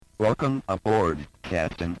Welcome aboard,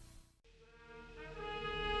 Captain.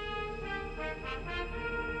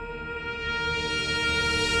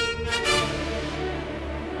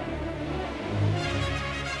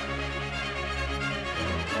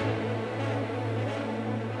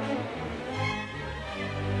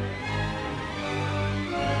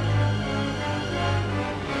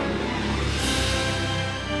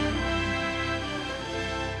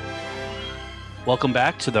 Welcome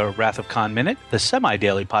back to the Wrath of Khan Minute, the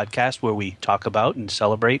semi-daily podcast where we talk about and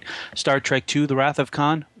celebrate Star Trek II, The Wrath of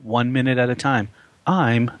Khan, 1 minute at a time.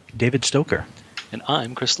 I'm David Stoker. And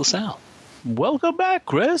I'm Chris LaSalle. Welcome back,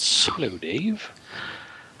 Chris. Hello, Dave.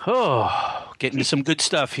 Oh, getting some good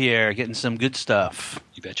stuff here, getting some good stuff.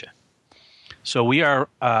 You betcha. So we are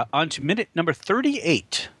on to minute number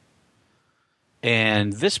 38.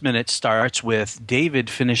 And this minute starts with David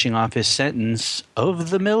finishing off his sentence of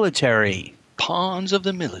the military. Pawns of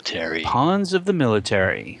the military. Pawns of the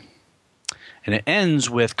military. And it ends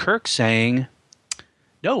with Kirk saying,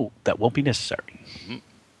 no, that won't be necessary. Mm-hmm.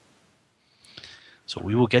 So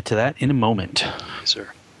we will get to that in a moment. Yes, sir.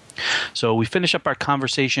 So we finish up our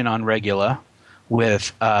conversation on Regula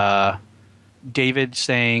with David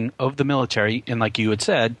saying of the military, and like you had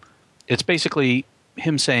said, it's basically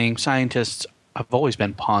him saying scientists have always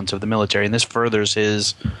been pawns of the military, and this furthers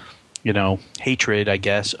his, hatred, I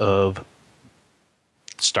guess, of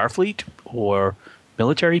Starfleet or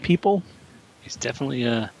military people. He's definitely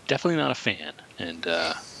not a fan, and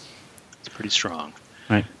it's pretty strong.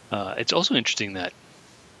 Right. It's also interesting that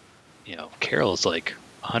Carol is like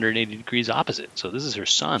 180 degrees opposite. So this is her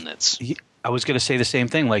son. I was going to say the same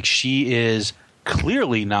thing. Like, she is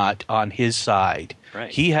clearly not on his side.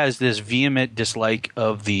 Right. He has this vehement dislike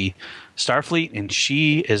of the Starfleet, and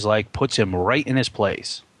she is like puts him right in his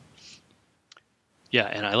place. Yeah,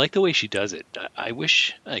 and I like the way she does it. I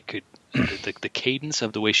wish I could. The cadence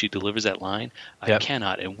of the way she delivers that line, I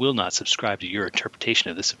cannot and will not subscribe to your interpretation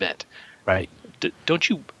of this event. Right. Don't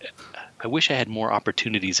you? I wish I had more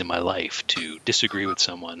opportunities in my life to disagree with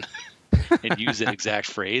someone and use that exact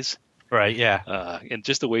phrase. Right, yeah. And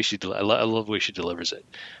just the way I love the way she delivers it.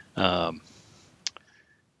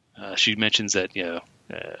 She mentions that,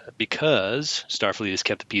 because Starfleet has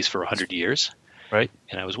kept the peace for 100 years. Right.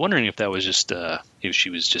 And I was wondering if that was just, if she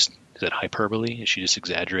was just, is that hyperbole? Is she just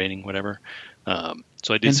exaggerating, whatever?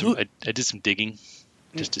 So I did some digging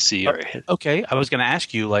just to see. Okay, I was going to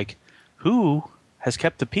ask you, who has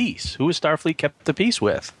kept the peace? Who has Starfleet kept the peace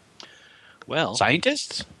with? Well,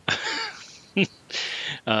 scientists? That's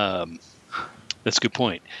a good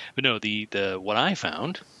point. But no, the what I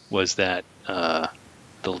found was that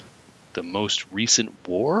the most recent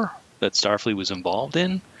war that Starfleet was involved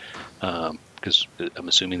in, because I'm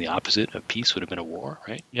assuming the opposite of peace would have been a war,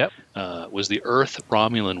 right? Yep. Was the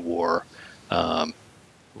Earth-Romulan War,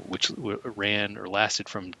 which ran or lasted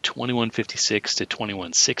from 2156 to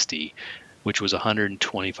 2160, which was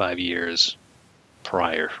 125 years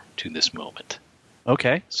prior to this moment.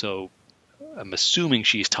 Okay. So I'm assuming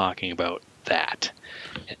she's talking about that.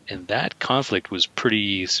 And that conflict was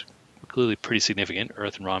clearly pretty significant,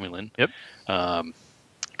 Earth and Romulan. Yep. A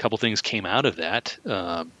couple things came out of that.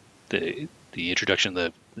 The introduction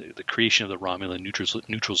of the creation of the Romulan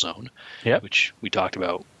neutral zone, which we talked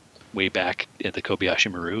about way back at the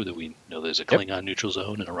Kobayashi Maru, that we know there's a Klingon neutral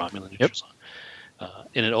zone and a Romulan neutral zone.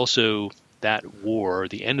 And it also, that war,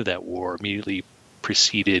 the end of that war, immediately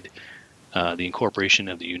preceded the incorporation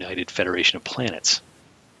of the United Federation of Planets.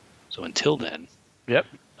 So until then,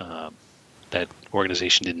 that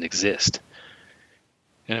organization didn't exist.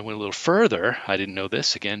 And I went a little further. I didn't know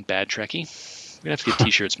this. Again, bad Trekkie. We're going to have to get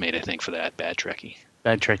T-shirts made, I think, for that. Bad Trekkie.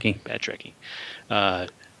 Bad Trekkie. Bad Trekkie.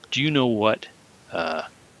 Do you know what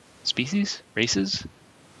species, races,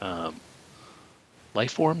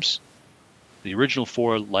 life forms, the original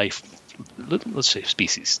four let's say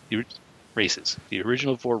species, races, the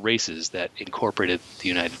original four races that incorporated the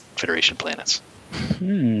United Federation of Planets?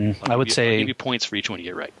 I would say... I'll give you points for each one you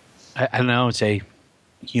get right. I don't know. I'd say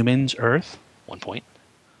humans, Earth. 1 point.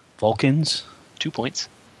 Vulcans. 2 points.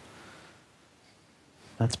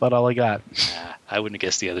 That's about all I got. I wouldn't have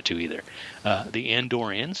guessed the other two either. The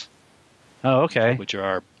Andorians. Oh, okay. Which are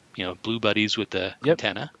our, blue buddies with the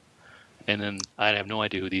antenna. And then I have no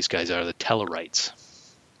idea who these guys are. The Tellarites.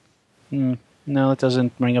 No, it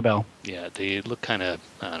doesn't ring a bell. Yeah, they look kind of,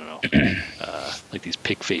 I don't know, like these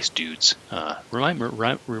pig-faced dudes.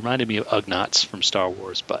 Reminded me of Ugnaughts from Star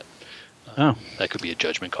Wars, but that could be a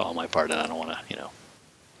judgment call on my part, and I don't want to,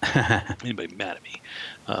 anybody mad at me.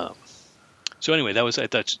 So anyway, I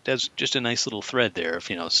thought that's just a nice little thread there. If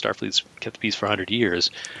Starfleet's kept the peace for 100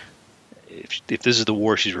 years, if this is the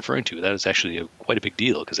war she's referring to, that is actually quite a big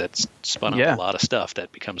deal because that's spun off a lot of stuff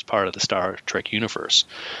that becomes part of the Star Trek universe.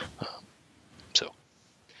 So,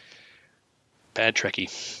 bad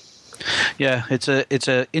Trekkie. Yeah, it's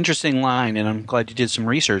a interesting line, and I'm glad you did some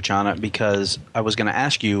research on it because I was going to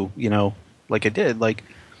ask you, like I did, like,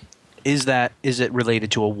 is it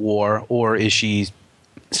related to a war or is she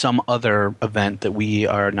some other event that we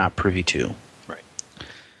are not privy to? Right.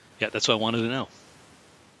 Yeah, that's what I wanted to know.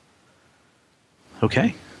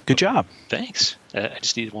 Okay, good job. Thanks. I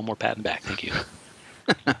just needed one more pat and back. Thank you.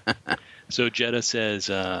 So Jedha says,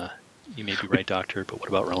 "You may be right, Doctor, but what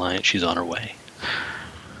about Reliant? She's on her way."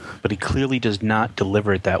 But he clearly does not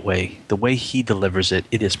deliver it that way. The way he delivers it,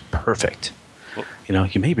 it is perfect. Well,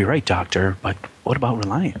 you may be right, Doctor, but what about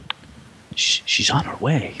Reliant? She's on her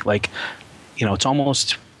way. Like, it's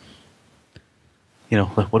almost,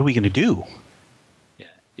 what are we going to do? Yeah,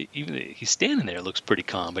 even he's standing there, looks pretty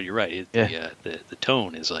calm. But you're right. The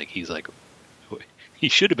tone is like he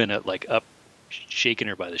should have been up, shaking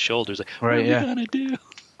her by the shoulders, like, what are we gonna do?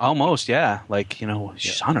 Almost, yeah. Like,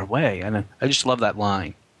 she's on her way, and I just love that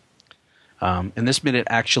line. In this minute,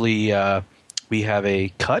 actually, we have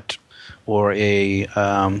a cut or a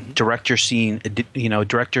director's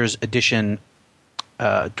edition,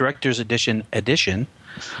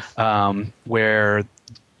 where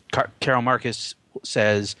Carol Marcus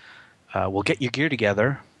says, "We'll get your gear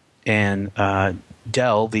together," and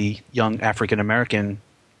Del, the young African American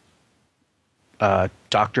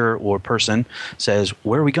doctor or person, says,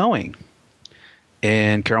 "Where are we going?"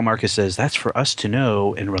 And Carol Marcus says, "That's for us to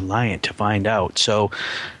know and Reliant to find out." So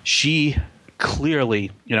she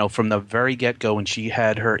clearly, from the very get-go when she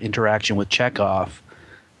had her interaction with Chekhov,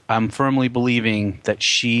 I'm firmly believing that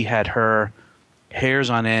she had her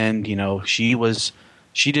hairs on end.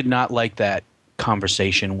 She did not like that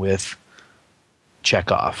conversation with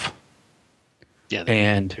Chekhov. Yeah,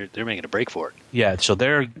 they're making a break for it. Yeah, so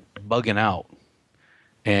they're bugging out.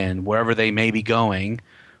 And wherever they may be going,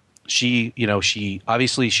 she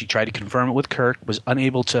obviously she tried to confirm it with Kirk, was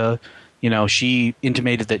unable to, she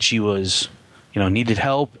intimated that she was, needed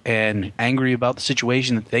help and angry about the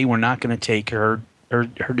situation, that they were not going to take her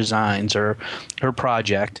designs or her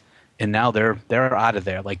project, and now they're out of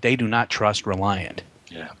there. Like, they do not trust Reliant.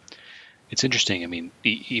 Yeah. It's interesting. I mean,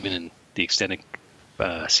 even in the extended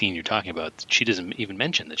scene you're talking about, she doesn't even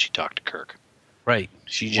mention that she talked to Kirk. Right.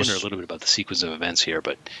 She wonder a little bit about the sequence of events here,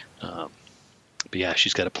 but yeah,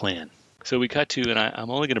 she's got a plan. So we cut to, and I'm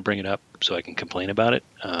only going to bring it up so I can complain about it.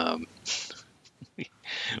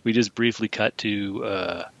 We just briefly cut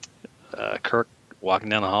to Kirk walking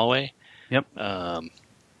down the hallway. Yep. And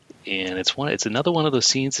it's another one of those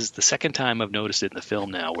scenes. It's the second time I've noticed it in the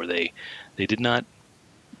film now, where they did not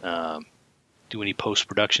do any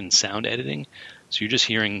post-production sound editing, so you're just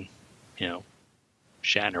hearing,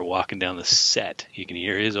 Shatner walking down the set. You can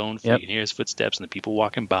hear his own feet, you can hear his footsteps, and the people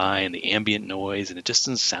walking by, and the ambient noise, and it just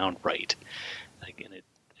doesn't sound right. And it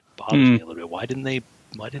bothers me a little bit. Why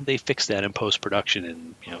didn't they fix that in post-production?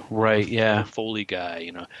 And right, yeah, Foley guy,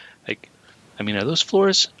 are those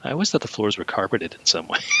floors? I always thought the floors were carpeted in some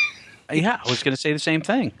way. Yeah, I was going to say the same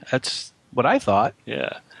thing. That's what I thought.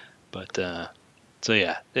 Yeah, but so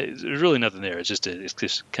yeah, there's really nothing there. It's just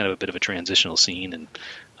kind of a bit of a transitional scene, and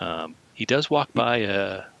he does walk by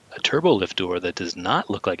a turbo lift door that does not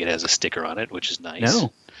look like it has a sticker on it, which is nice.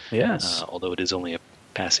 No, yes, although it is only a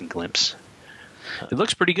passing glimpse. It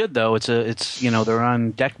looks pretty good though. It's they're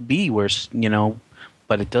on deck B, where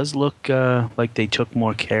but it does look like they took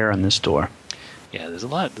more care on this door. Yeah, there's a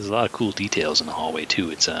lot of cool details in the hallway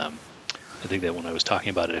too. It's I think that when I was talking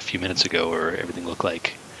about it a few minutes ago, where everything looked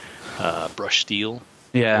like brushed steel.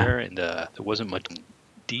 Yeah, there, and there wasn't much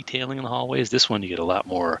detailing in the hallways. This one you get a lot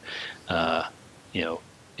more,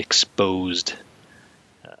 exposed.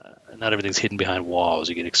 Not everything's hidden behind walls.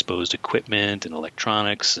 You get exposed equipment and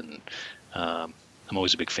electronics, and I'm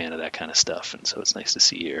always a big fan of that kind of stuff. And so it's nice to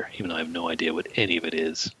see here, even though I have no idea what any of it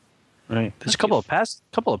is. Right. There's a couple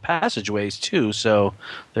of passageways too. So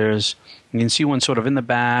you can see one sort of in the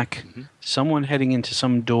back, someone heading into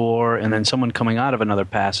some door, and then someone coming out of another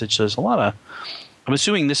passage. So there's a lot of. I'm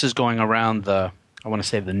assuming this is going around I want to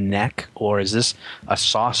say the neck, or is this a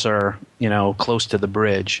saucer, close to the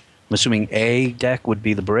bridge? I'm assuming A deck would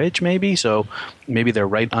be the bridge, maybe. So maybe they're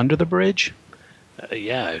right under the bridge.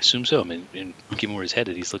 Yeah, I assume so. I mean, given where he's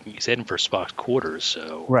headed, he's heading for Spock's quarters.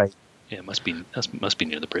 So right. Yeah, it must be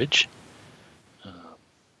near the bridge.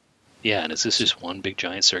 Yeah, and is this just one big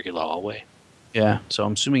giant circular hallway? Yeah, so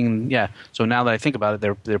I'm assuming. Yeah, so now that I think about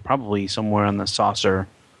it, they're probably somewhere on the saucer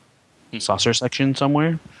section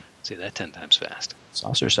somewhere. Say that 10 times fast.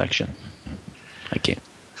 Saucer section. I can't.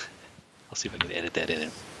 I'll see if I can edit that in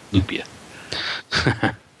and loop you.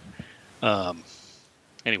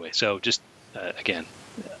 Anyway, so just again,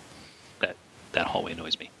 that hallway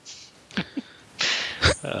annoys me.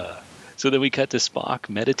 So then we cut to Spock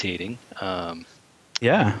meditating.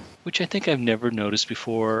 Yeah. Which I think I've never noticed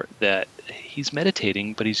before, that he's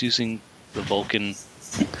meditating, but he's using the Vulcan,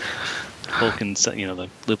 the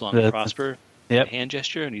live long and prosper hand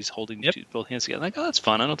gesture, and he's holding both hands together. I'm like, oh, that's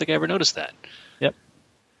fun. I don't think I ever noticed that. Yep.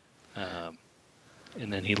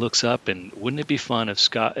 And then he looks up, and wouldn't it be fun if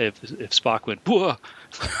Spock went, whoa?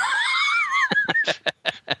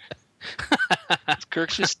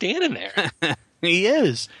 Kirk's just standing there. He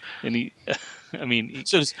is. And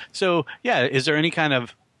so yeah, is there any kind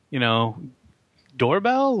of,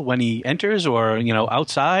 doorbell when he enters, or,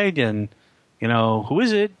 outside, and, who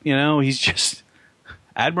is it? He's just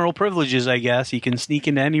Admiral privileges, I guess. He can sneak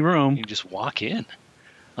into any room. He can just walk in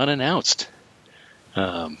unannounced.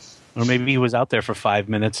 Or maybe he was out there for 5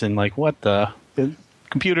 minutes and like, what the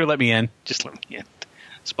computer, let me in. Just let me in.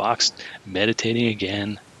 Spock's meditating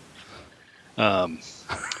again.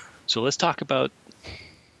 So let's talk about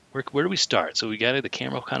where do we start? So we got it. The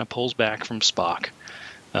camera kind of pulls back from Spock,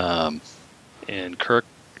 and Kirk,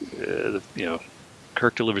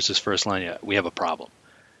 Kirk delivers his first line. Yeah, we have a problem.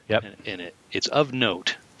 Yep. And it's of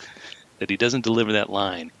note that he doesn't deliver that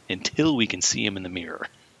line until we can see him in the mirror.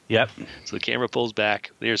 Yep. So the camera pulls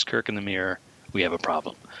back. There's Kirk in the mirror. We have a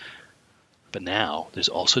problem. But now there's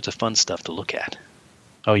all sorts of fun stuff to look at.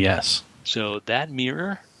 Oh, yes. So that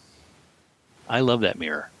mirror, I love that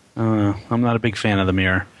mirror. I'm not a big fan of the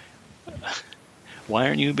mirror. Why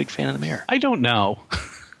aren't you a big fan of the mirror? I don't know.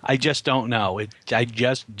 I just don't know. I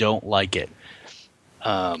just don't like it.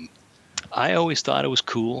 I always thought it was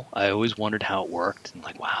cool. I always wondered how it worked. And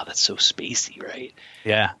like, wow, that's so spacey, right?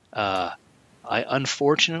 Yeah. I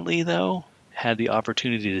unfortunately, though, had the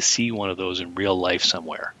opportunity to see one of those in real life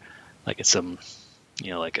somewhere. Like at some,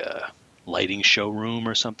 like a lighting showroom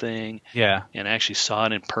or something. Yeah. And I actually saw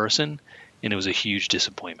it in person, and it was a huge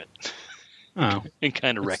disappointment. Oh. It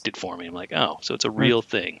kind of wrecked it for me. I'm like, oh, so it's a real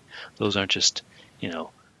thing. Those aren't just,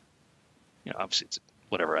 obviously it's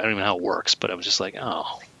whatever. I don't even know how it works, but I was just like,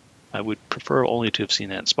 oh, I would prefer only to have seen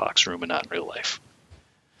that in Spock's room and not in real life.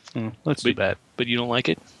 That's too bad. But you don't like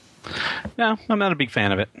it? No, I'm not a big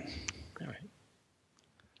fan of it. All right.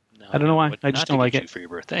 No, I don't know why. I just don't like it. For your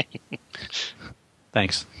birthday.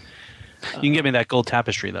 Thanks. You can give me that gold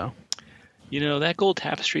tapestry, though. That gold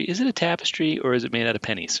tapestry, is it a tapestry or is it made out of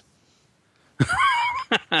pennies?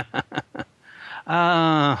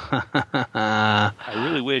 I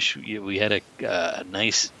really wish we had a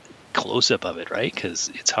nice close-up of it, right?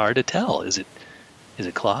 Because it's hard to tell. Is it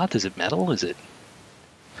cloth? Is it metal? Is it?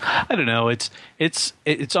 I don't know. It's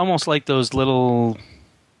almost like those little,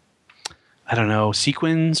 I don't know,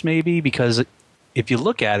 sequins maybe, because if you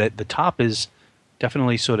look at it, the top is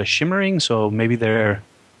definitely sort of shimmering, so maybe the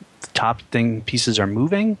top pieces are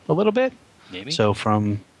moving a little bit. Maybe. So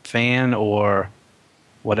from fan or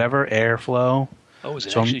whatever, airflow. Oh, is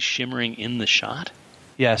it actually shimmering in the shot?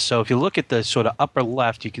 Yeah, so if you look at the sort of upper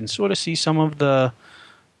left, you can sort of see some of them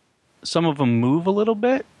move a little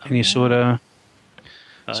bit, and you sort of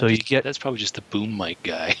that's probably just the boom mic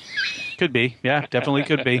guy. Could be, yeah, definitely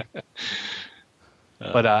could be.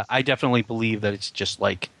 But I definitely believe that it's just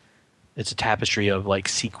like it's a tapestry of like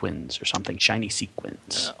sequins or something, shiny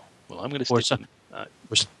sequins. Oh. Well, I'm going to stick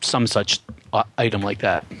or some such item like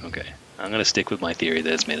that. Okay, I'm going to stick with my theory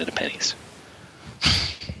that it's made out of pennies.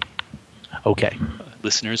 Okay.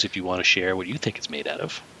 Listeners, if you want to share what you think it's made out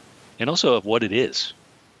of, and also of what it is.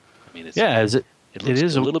 I mean, it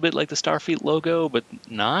looks a little bit like the Starfleet logo, but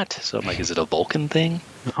not. So I'm like, is it a Vulcan thing?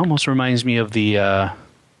 It almost reminds me of the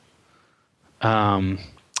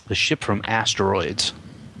ship from Asteroids.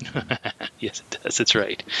 Yes, it does. That's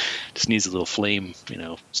right. Just needs a little flame,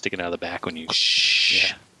 sticking out of the back when you. Shh.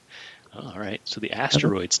 Yeah. All right. So the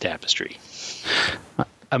Asteroids tapestry.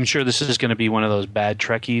 I'm sure this is going to be one of those bad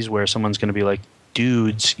Trekkies where someone's going to be like,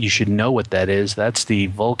 dudes, you should know what that is. That's the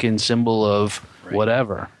Vulcan symbol of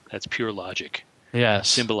whatever. That's pure logic. Yes.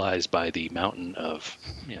 Symbolized by the mountain of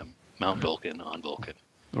Mount Vulcan on Vulcan.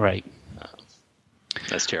 Right.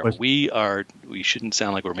 That's terrible. We shouldn't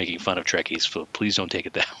sound like we're making fun of Trekkies, so please don't take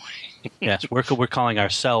it that way. Yes, we're calling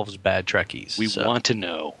ourselves bad Trekkies. We want to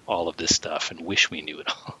know all of this stuff and wish we knew it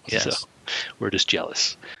all. Yes. So we're just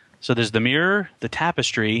jealous. So there's the mirror, the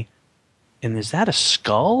tapestry, and is that a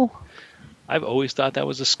skull? I've always thought that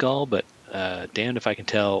was a skull, but damned if I can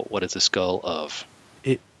tell what it's a skull of.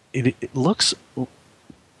 It looks,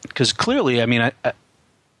 because clearly, I mean,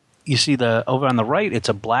 you see over on the right, it's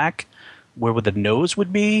a black where the nose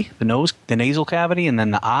would be, the nasal cavity, and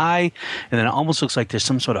then the eye, and then it almost looks like there's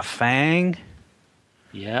some sort of fang.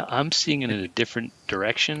 Yeah, I'm seeing it in a different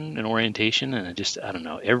direction and orientation, and I don't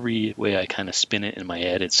know. Every way I kind of spin it in my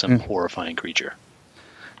head, it's some horrifying creature.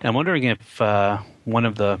 And I'm wondering if one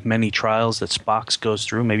of the many trials that Spock goes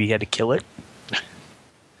through, maybe he had to kill it.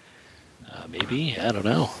 Maybe, I don't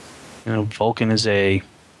know. Vulcan is a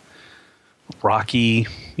rocky,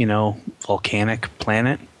 volcanic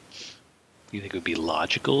planet. You think it would be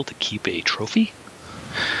logical to keep a trophy?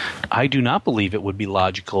 I do not believe it would be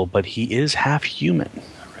logical, but he is half human.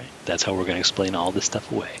 All right. That's how we're going to explain all this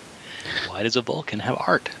stuff away. Why does a Vulcan have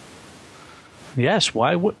art? Yes.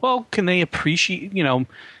 Why? Well, can they appreciate,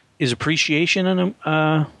 is appreciation in him?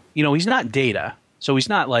 He's not Data. So he's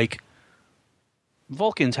not like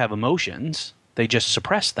Vulcans have emotions. They just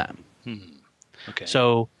suppress them. Okay.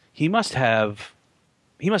 So he must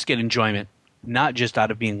get enjoyment, not just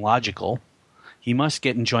out of being logical. He must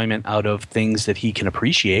get enjoyment out of things that he can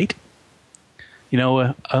appreciate.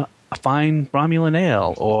 A fine Romulan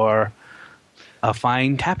ale, or a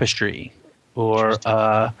fine tapestry, or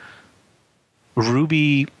a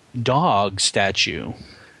ruby dog statue.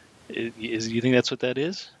 You think that's what that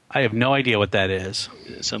is? I have no idea what that is.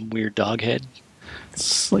 Some weird dog head?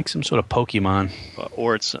 It's like some sort of Pokemon.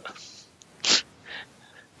 Or it's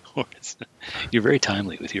you're very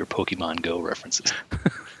timely with your Pokemon Go references.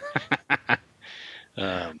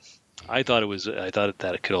 I thought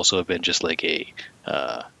that it could also have been just like a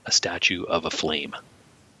statue of a flame.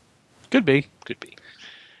 Could be.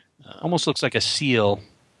 Almost looks like a seal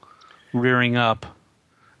rearing up.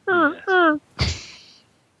 Yes.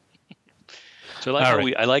 So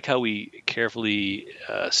I like how we carefully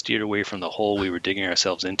steered away from the hole we were digging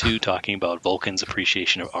ourselves into, talking about Vulcan's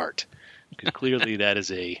appreciation of art, because clearly that is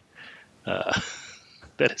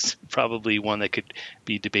that is probably one that could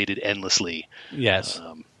be debated endlessly. Yes.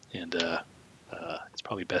 It's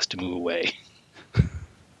probably best to move away.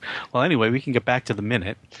 Well, anyway, we can get back to the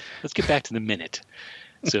minute. Let's get back to the minute.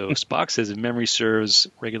 So Spock says, if memory serves,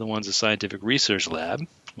 Regular One's a scientific research lab,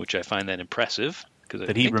 which I find that impressive.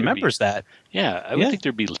 That he remembers that. Yeah, I would think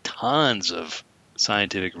there'd be tons of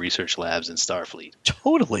scientific research labs in Starfleet.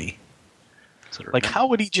 Totally. Like, how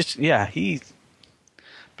would he just... Yeah, he's...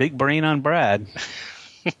 Big brain on Brad.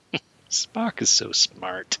 Spock is so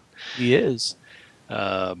smart. He is.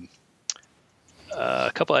 The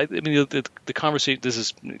conversation, this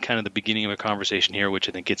is kind of the beginning of a conversation here, which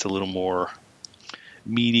I think gets a little more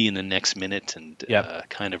meaty in the next minute, and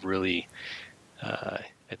kind of really, I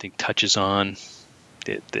think, touches on,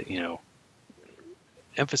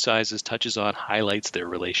 emphasizes, touches on, highlights their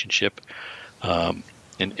relationship, and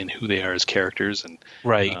who they are as characters. And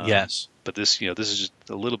right, yes. But this, this is just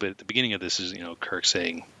a little bit, at the beginning of this is, Kirk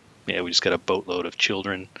saying, yeah, we just got a boatload of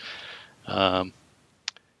children. And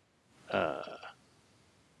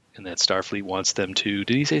that Starfleet wants them to.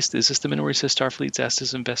 Did he say? Is this the minute where he says Starfleet's asked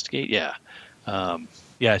us to investigate? Yeah.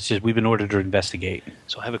 Yeah, it says we've been ordered to investigate.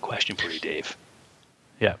 So I have a question for you, Dave.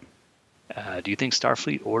 Yeah. Do you think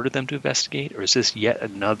Starfleet ordered them to investigate, or is this yet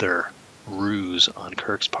another ruse on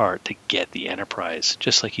Kirk's part to get the Enterprise,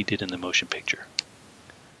 just like he did in the motion picture?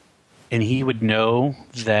 And he would know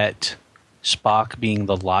that Spock, being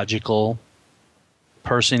the logical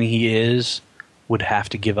person he is, would have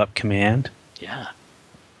to give up command. Yeah.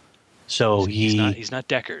 So he's not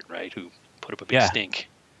Deckard, right? Who put up a big stink.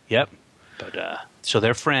 Yep. But so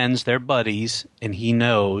they're friends, they're buddies, and he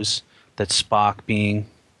knows that Spock, being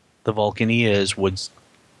the Vulcan he is, would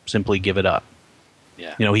simply give it up.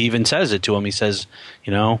 Yeah. He even says it to him. He says,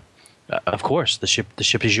 of course, the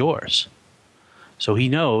ship is yours. So he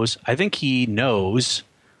knows. I think he knows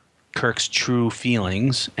Kirk's true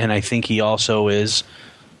feelings, and I think he also is.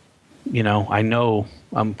 I know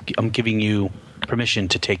I'm giving you permission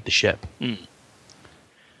to take the ship. Mm.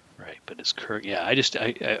 Right, but as Kirk, yeah, I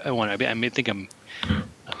think I'm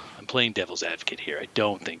playing devil's advocate here. I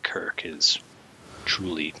don't think Kirk is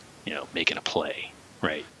truly, making a play.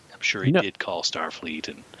 Right, I'm sure he did call Starfleet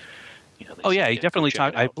and. Oh yeah, he definitely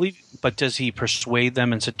talked. I believe, but does he persuade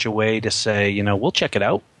them in such a way to say, we'll check it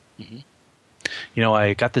out? Mm-hmm.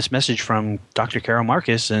 I got this message from Dr. Carol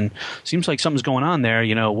Marcus, and seems like something's going on there.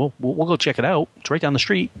 We'll go check it out. It's right down the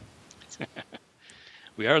street.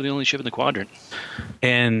 We are the only ship in the quadrant,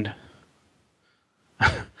 and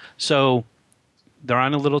so they're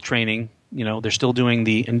on a little training. They're still doing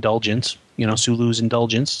the indulgence. Sulu's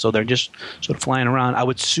indulgence. So they're just sort of flying around. I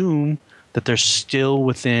would assume that they're still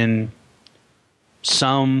within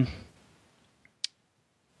some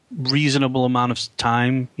reasonable amount of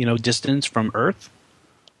time, distance from Earth.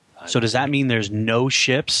 So does that mean there's no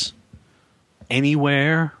ships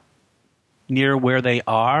anywhere near where they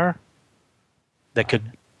are that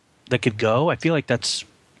could go. I feel like that's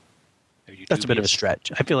a bit of a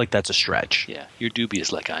stretch. I feel like that's a stretch. Yeah, you're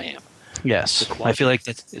dubious like I am. Yes, I feel like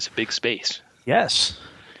it's a big space. Yes.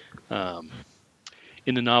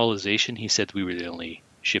 In the novelization, he said we were the only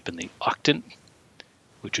ship in the octant,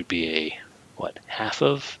 which would be half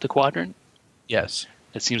of the quadrant? Yes.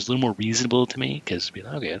 That seems a little more reasonable to me because,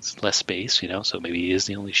 okay, it's less space, so maybe he is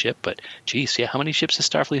the only ship. But, geez, yeah, how many ships does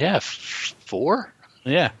Starfleet have? 4?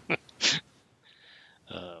 Yeah.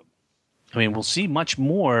 I mean, we'll see much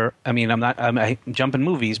more. I mean, I'm jumping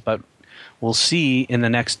movies, but we'll see in the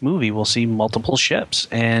next movie, we'll see multiple ships,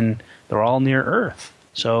 and they're all near Earth.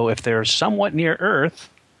 So if they're somewhat near Earth,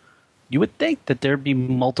 you would think that there'd be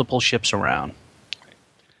multiple ships around.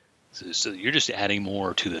 So you're just adding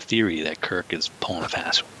more to the theory that Kirk is pulling a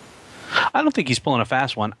fast one. I don't think he's pulling a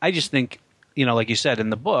fast one. I just think, like you said, in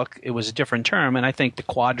the book, it was a different term, and I think the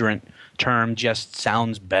quadrant term just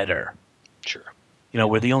sounds better. Sure.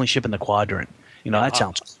 We're the only ship in the quadrant.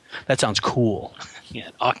 That sounds cool. Yeah,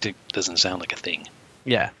 octant doesn't sound like a thing.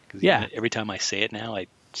 Yeah. Yeah. Every time I say it now, it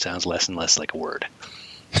sounds less and less like a word.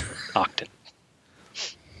 Octant.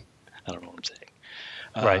 I don't know what I'm saying.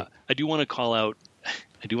 Right. I do want to call out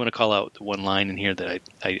the one line in here that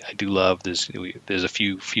I do love. There's a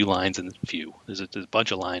few lines in there's a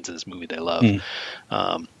bunch of lines in this movie that I love.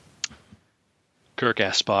 Kirk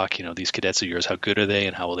asks Spock, these cadets of yours, how good are they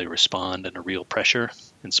and how will they respond under real pressure?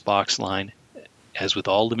 And Spock's line, as with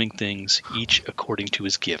all living things, each according to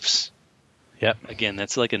his gifts. Yep. Again,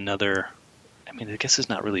 that's like another, I guess it's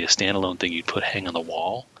not really a standalone thing you'd hang on the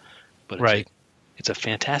wall, but it's a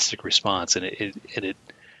fantastic response, and it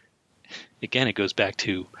again, it goes back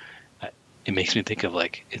to, it makes me think of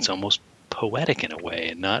it's almost poetic in a way,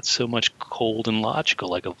 and not so much cold and logical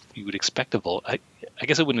like you would expect of I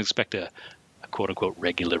guess I wouldn't expect a quote unquote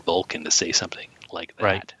regular Vulcan to say something like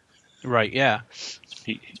that. Right. Yeah.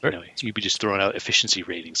 You'd be just throwing out efficiency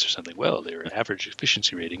ratings or something. Well, their average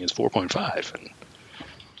efficiency rating is 4.5, and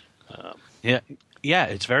yeah,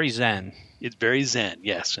 it's very zen. It's very zen,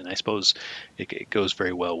 yes, and I suppose it goes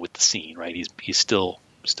very well with the scene, right? He's still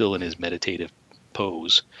in his meditative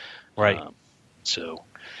pose, right?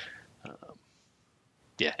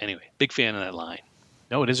 Anyway, big fan of that line.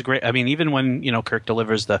 No, it is a great. I mean, even when Kirk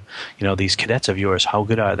delivers these cadets of yours, how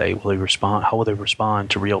good are they? Will they respond? How will they respond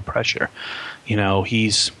to real pressure?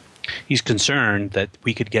 He's concerned that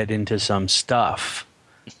we could get into some stuff,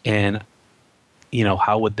 and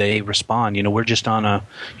how would they respond? We're just on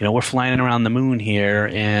we're flying around the moon here,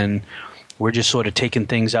 and we're just sort of taking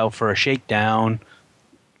things out for a shakedown.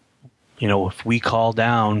 If we call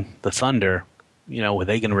down the thunder, are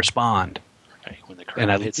they going to respond? Right, when the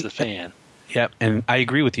crowd hits the fan. Yep, and I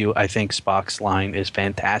agree with you. I think Spock's line is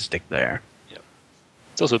fantastic there. Yep,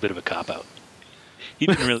 it's also a bit of a cop out. He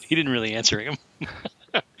didn't really answer him.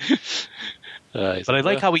 But I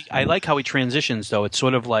like how he transitions though. It's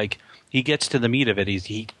sort of like he gets to the meat of it.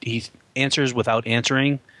 He answers without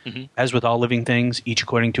answering, as with all living things, each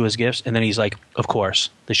according to his gifts. And then he's like, "Of course,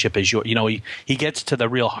 the ship is yours." He gets to the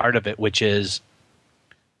real heart of it, which is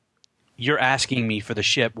you're asking me for the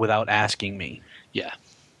ship without asking me. Yeah.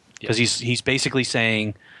 Because he's basically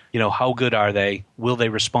saying, how good are they? Will they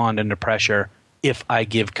respond under pressure if I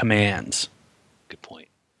give commands? Good point.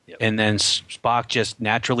 Yep. And then Spock just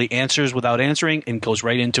naturally answers without answering and goes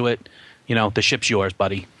right into it. The ship's yours,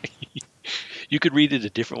 buddy. You could read it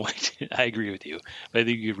a different way. I agree with you. But I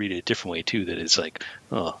think you could read it a different way, too, that it's like,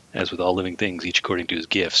 as with all living things, each according to his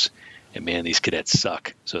gifts. And, man, these cadets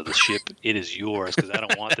suck. So the ship, it is yours because I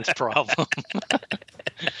don't want this problem.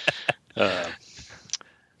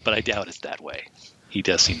 But I doubt it's that way. He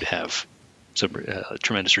does seem to have some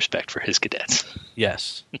tremendous respect for his cadets.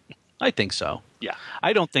 Yes, I think so. Yeah.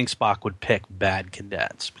 I don't think Spock would pick bad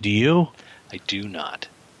cadets. Do you? I do not.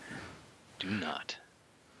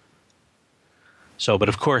 So, but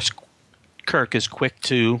of course, Kirk is quick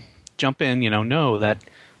to jump in, know that,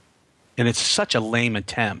 and it's such a lame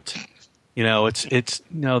attempt. It's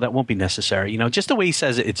no, that won't be necessary. Just the way he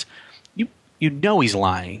says it, it's, he's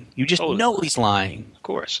lying. You just know he's lying. Of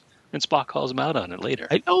course. And Spock calls him out on it later.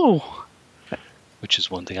 I know. Which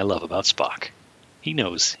is one thing I love about Spock. He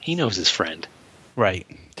knows his friend. Right.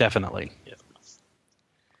 Definitely. Yep.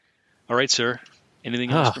 All right, sir.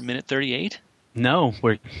 Anything else for minute 38? No.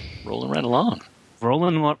 We're rolling right along. We're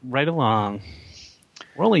only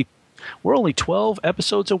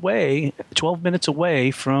 12 minutes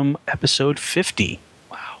away from episode 50.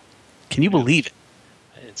 Wow. Can you believe it?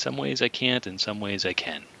 In some ways I can't, in some ways I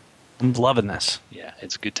can. I'm loving this. Yeah,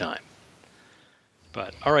 it's a good time.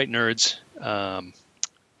 But, all right, nerds.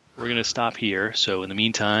 we're going to stop here. So in the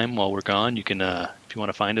meantime, while we're gone, you can, if you want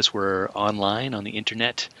to find us, we're online on the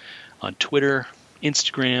internet, on Twitter,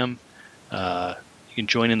 Instagram. You can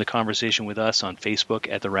join in the conversation with us on Facebook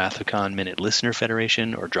at the Wrath of Khan Minute Listener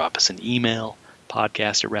Federation, or drop us an email,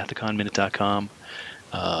 podcast@wrathofkhanminute.com.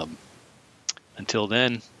 Until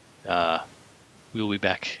then, we will be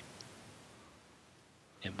back.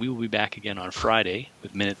 And we will be back again on Friday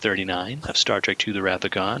with Minute 39 of Star Trek II: The Wrath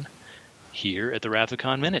of Khan, here at the Wrath of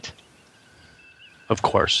Khan Minute. Of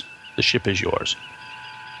course. The ship is yours.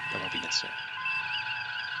 That won't be necessary.